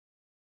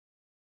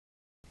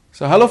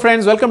So hello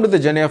friends, welcome to the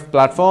Janyaa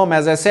platform.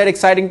 As I said,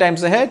 exciting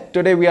times ahead.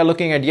 Today we are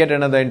looking at yet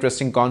another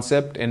interesting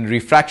concept in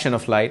refraction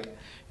of light.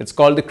 It's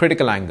called the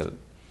critical angle.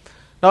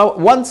 Now,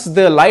 once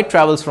the light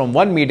travels from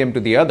one medium to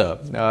the other,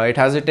 it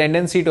has a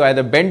tendency to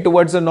either bend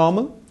towards the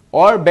normal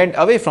or bend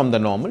away from the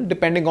normal,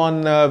 depending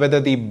on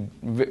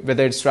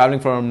whether it's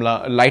traveling from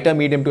a lighter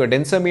medium to a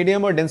denser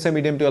medium or denser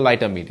medium to a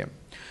lighter medium.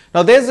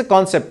 Now, there's a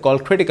concept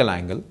called critical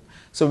angle.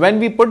 So when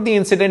we put the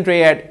incident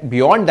ray at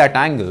beyond that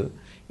angle,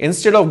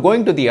 instead of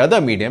going to the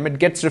other medium, it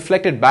gets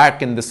reflected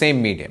back in the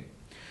same medium.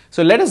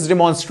 So let us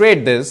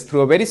demonstrate this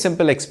through a very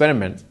simple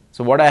experiment.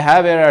 So what I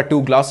have here are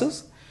two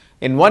glasses.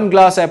 In one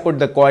glass, I put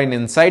the coin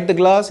inside the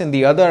glass. In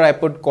the other, I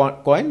put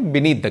coin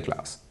beneath the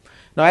glass.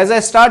 Now, as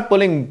I start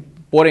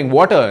pouring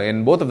water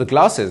in both of the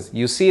glasses,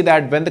 you see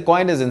that when the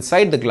coin is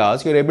inside the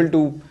glass, you're able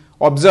to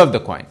observe the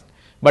coin.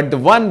 But the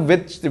one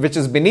which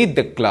is beneath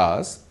the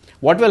glass,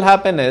 what will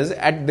happen is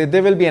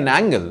there will be an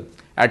angle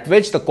at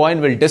which the coin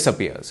will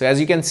disappear. So as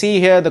you can see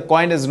here, the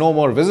coin is no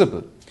more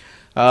visible.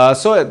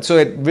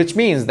 Which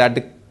means that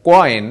the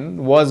coin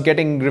was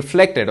getting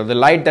reflected, or the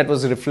light that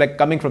was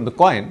coming from the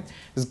coin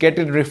is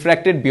getting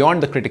reflected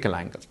beyond the critical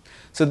angle.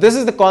 So this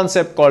is the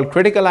concept called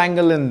critical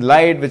angle in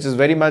light, which is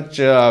very much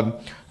a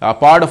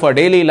part of our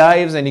daily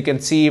lives, and you can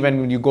see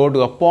when you go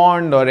to a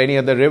pond or any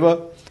other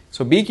river.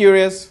 So be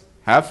curious,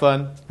 have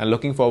fun, and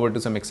looking forward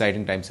to some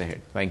exciting times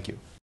ahead. Thank you.